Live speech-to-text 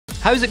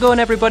How's it going,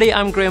 everybody?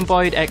 I'm Graham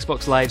Boyd,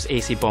 Xbox Live's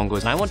AC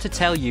Bongos, and I want to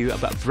tell you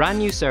about a brand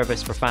new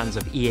service for fans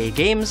of EA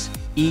games,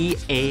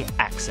 EA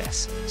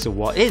Access. So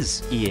what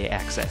is EA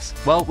Access?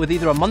 Well, with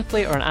either a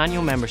monthly or an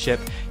annual membership,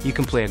 you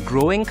can play a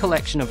growing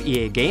collection of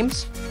EA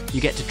games,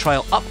 you get to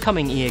trial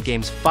upcoming EA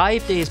games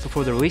 5 days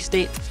before the release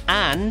date,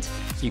 and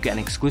you get an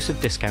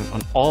exclusive discount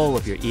on all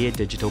of your EA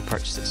digital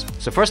purchases.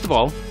 So first of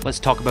all,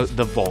 let's talk about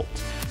the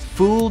Vault.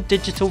 Full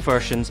digital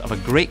versions of a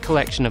great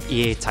collection of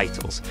EA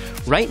titles.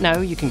 Right now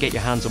you can get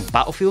your hands on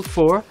Battlefield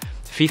 4,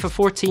 FIFA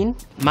 14,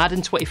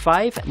 Madden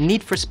 25,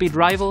 Need for Speed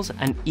Rivals,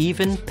 and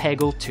even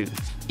Peggle 2.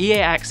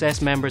 EA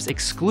Access members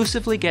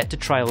exclusively get to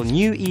trial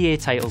new EA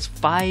titles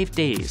 5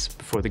 days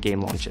before the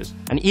game launches.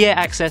 And EA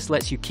Access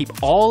lets you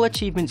keep all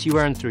achievements you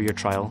earn through your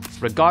trial,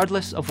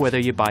 regardless of whether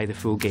you buy the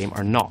full game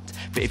or not.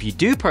 But if you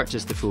do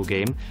purchase the full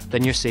game,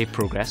 then your save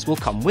progress will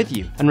come with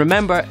you. And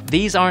remember,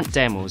 these aren't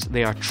demos,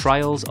 they are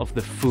trials of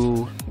the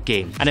full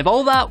game. And if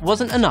all that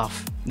wasn't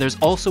enough, there's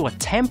also a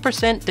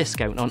 10%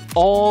 discount on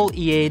all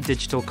EA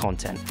digital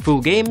content.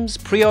 Full games,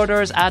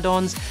 pre-orders,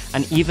 add-ons,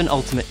 and even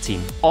Ultimate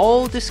Team.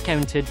 All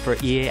discounted for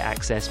EA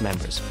Access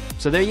members.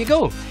 So there you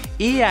go.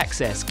 EA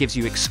Access gives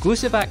you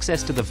exclusive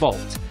access to the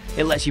Vault.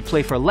 It lets you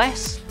play for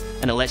less,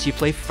 and it lets you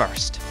play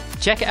first.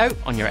 Check it out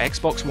on your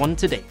Xbox One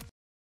today.